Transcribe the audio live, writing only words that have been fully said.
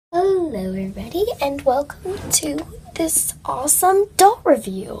Hello everybody and welcome to this awesome doll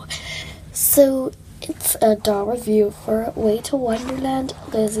review. So it's a doll review for Way to Wonderland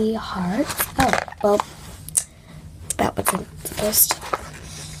Lizzie Hearts. Oh, well, it's about what's in the post.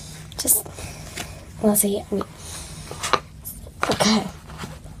 Just, let's see. Okay,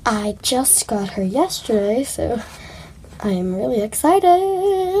 I just got her yesterday, so I'm really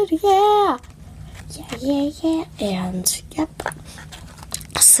excited. Yeah. And yep.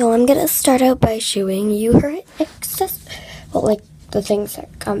 So I'm gonna start out by showing you her the things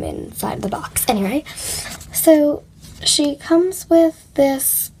that come inside the box. Anyway, so she comes with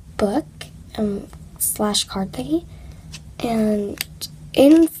this book slash card thingy, and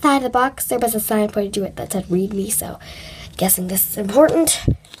inside the box there was a sign pointed to it that said "Read me." So, guessing this is important.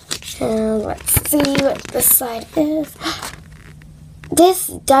 And let's see what this side is. This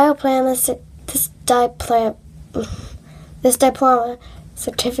diploma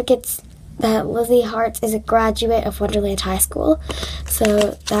certificates that Lizzie Hearts is a graduate of Wonderland High School.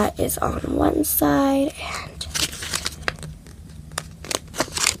 So that is on one side, and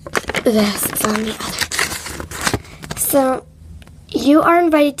this is on the other. So you are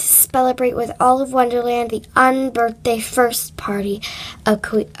invited to celebrate with all of Wonderland the unbirthday first party of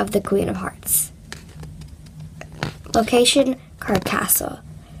the Queen of Hearts. Location, Card Castle.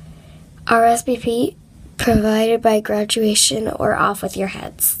 RSVP provided by graduation or off with your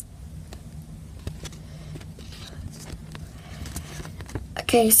heads.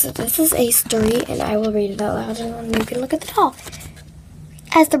 Okay, so this is a story and I will read it out loud and you can look at the doll.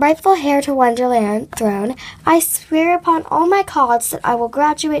 As the rightful heir to Wonderland throne, I swear upon all my cards that I will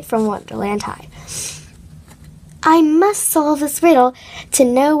graduate from Wonderland High. I must solve this riddle to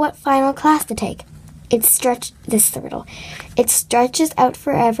know what final class to take. This is the riddle. It stretches out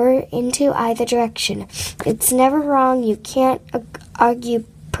forever into either direction. It's never wrong. You can't argue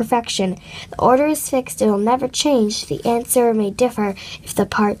perfection. The order is fixed. It'll never change. The answer may differ if the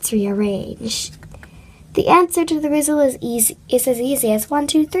parts rearrange. The answer to the riddle is as easy as 1,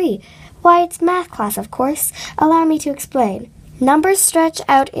 2, 3. Why, it's math class, of course. Allow me to explain. Numbers stretch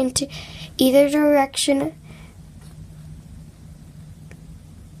out into either direction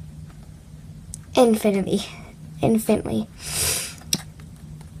infinitely.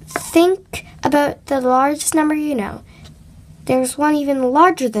 Think about the largest number you know. There's one even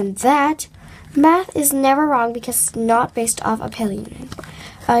larger than that. Math is never wrong because it's not based off opinion.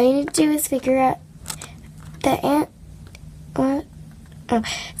 All you need to do is figure out the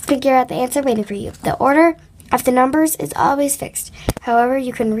answer waiting for you. The order of the numbers is always fixed. However,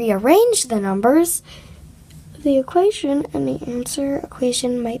 you can rearrange the numbers. The equation and the answer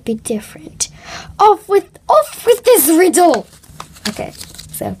equation might be different. Off with this riddle! Okay,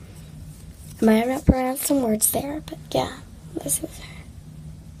 so I might have not pronounced some words there, but yeah, this is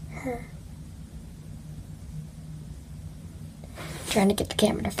her. Trying to get the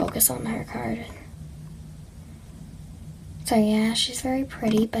camera to focus on her card. So yeah, she's very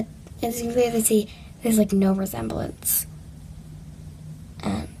pretty, but as you can clearly see, there's like no resemblance.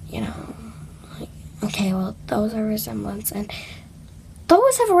 And, you know, okay, well, those are resemblance, and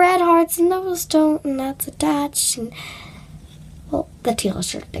those have red hearts, and those don't, and that's attached, and, well, the teal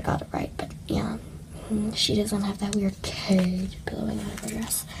shirt, they got it right, but, yeah, she doesn't have that weird cage billowing out of her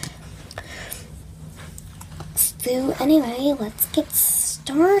dress. So, anyway, let's get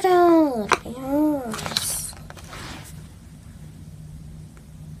started. Yes.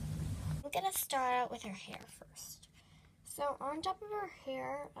 I'm gonna start out with her hair first. So, on top of her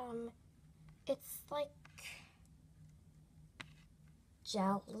hair, it's like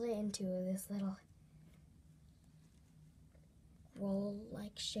gelled into this little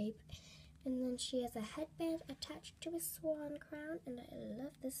roll-like shape, and then she has a headband attached to a swan crown, and I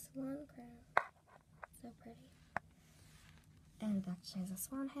love this swan crown, so pretty. And back she has a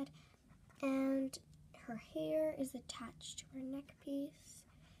swan head, and her hair is attached to her neck piece,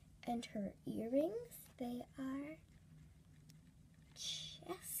 and her earrings, they are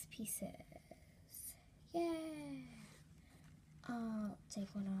chess pieces. Yay! I'll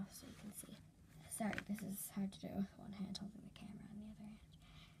take one off so you can see. Sorry, this is hard to do with one hand holding the camera and the other hand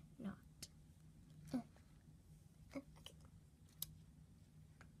not. Okay.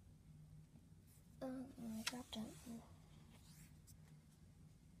 I dropped it.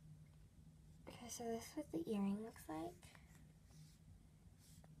 Okay, so this is what the earring looks like.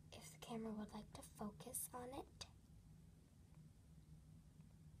 If the camera would like to focus on it.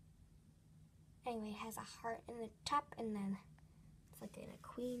 Anyway, it has a heart in the top, and then it's like in a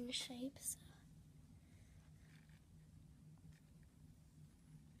queen shape. So.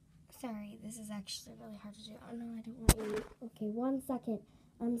 Sorry, this is actually really hard to do. Oh no, I don't want you. Okay, 1 second.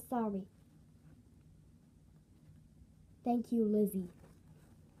 I'm sorry. Thank you, Lizzie.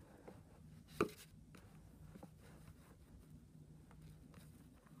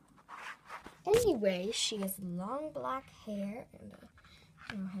 Anyway, she has long black hair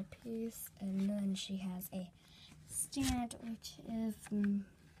and a headpiece, and then she has a stand which is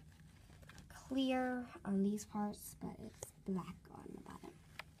clear on these parts, but it's black on the bottom.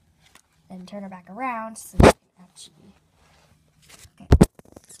 Then turn her back around so you can actually. Okay.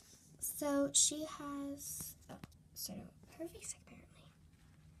 So she has. Her face apparently.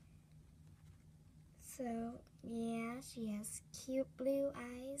 So yeah, she has cute blue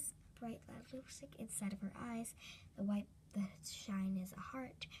eyes, bright loud lipstick inside of her eyes. The shine is a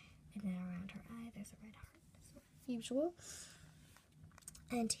heart, and then around her eye there's a red heart, as usual.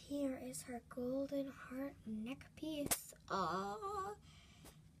 And here is her golden heart neck piece. Oh,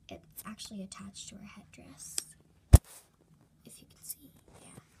 it's actually attached to her headdress, if you can see.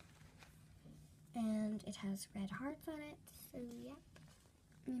 Yeah. And it has red hearts on it. So yep.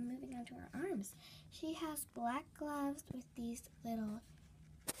 And moving on to her arms, she has black gloves with these little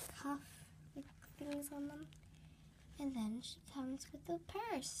cuff things on them. And then she comes with a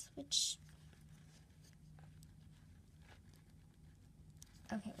purse, which,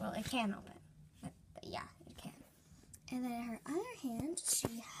 okay, well, it can open, but yeah, it can. And then in her other hand,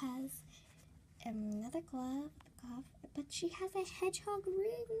 she has another glove, but she has a hedgehog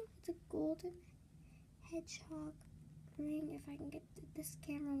ring. It's a golden hedgehog ring. If I can get this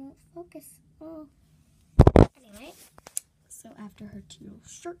camera won't focus. Oh. Anyway, so after her teal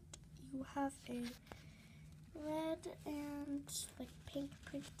shirt, you have a red and like pink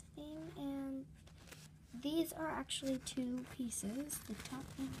print thing, and these are actually two pieces, the top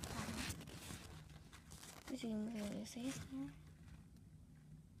and the bottom. As you can clearly see here.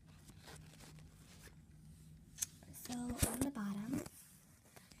 So on the bottom,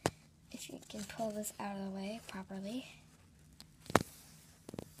 if you can pull this out of the way properly,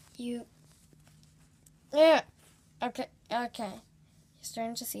 okay, you're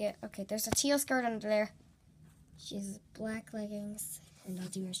starting to see it. Okay, there's a teal skirt under there. She has black leggings, and I'll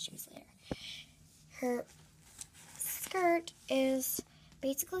do her shoes later. Her skirt is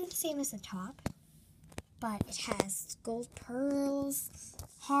basically the same as the top, but it has gold pearls,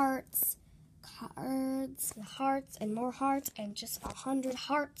 hearts, cards, hearts, and more hearts, and just 100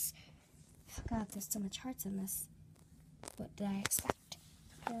 hearts. Oh God, there's so much hearts in this. What did I expect?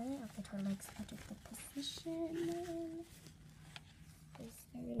 Okay, I'll get her legs out of the position. This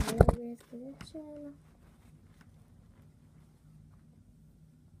very low position.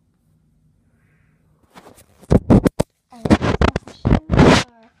 And the shoes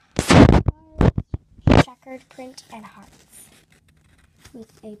are checkered print and hearts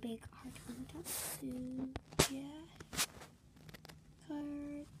with a big heart on the top. So yeah,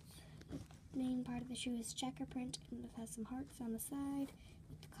 cards. The main part of the shoe is checker print, and it has some hearts on the side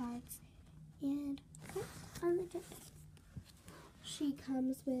with the cards and hearts on the tip. She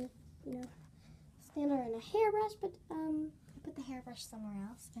comes with, spanner and a hairbrush, but I put the hairbrush somewhere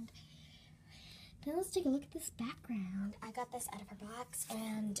else. And now let's take a look at this background. I got this out of her box,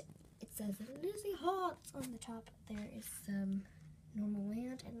 and it says Lizzie Hearts on the top. There is some normal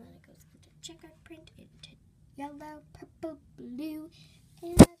land, and then it goes into checkered print, into yellow, purple, blue,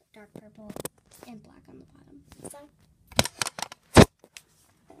 and dark purple, and black on the bottom. So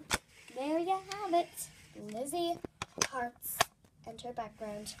there you have it. Lizzie Hearts and her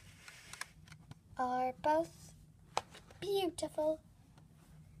background are both beautiful.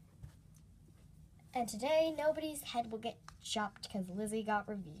 And today, nobody's head will get chopped because Lizzie got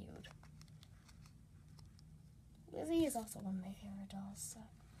reviewed. Lizzie is also one of my favorite dolls, so.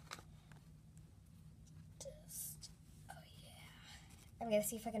 Oh yeah. I'm going to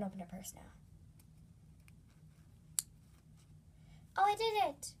see if I can open her purse now. Oh, I did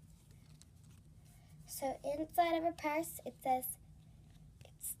it! So inside of her purse, it says,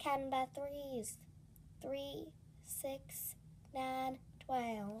 it's counting by threes. 3, 6, 9,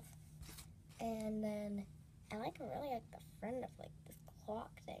 12. And then I really like the front of this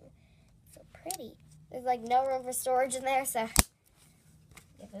clock thing. It's so pretty. There's no room for storage in there, so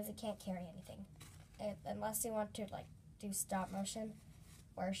yeah, Lizzie can't carry anything. Unless you want to do stop motion,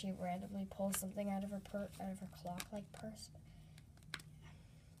 where she randomly pulls something out of her clock-like purse.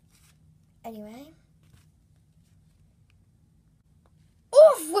 Anyway.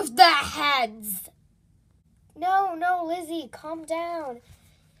 Oof with the heads! No, Lizzie, calm down.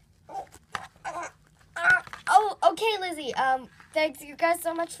 Oh, okay, Lizzie. Thanks you guys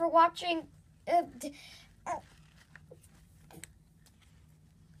so much for watching.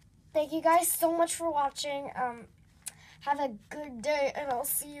 Thank you guys so much for watching. have a good day, and I'll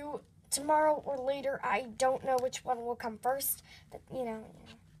see you tomorrow or later. I don't know which one will come first, but, you know.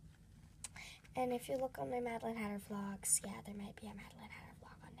 And if you look on my Madeline Hatter vlogs, yeah, there might be a Madeline Hatter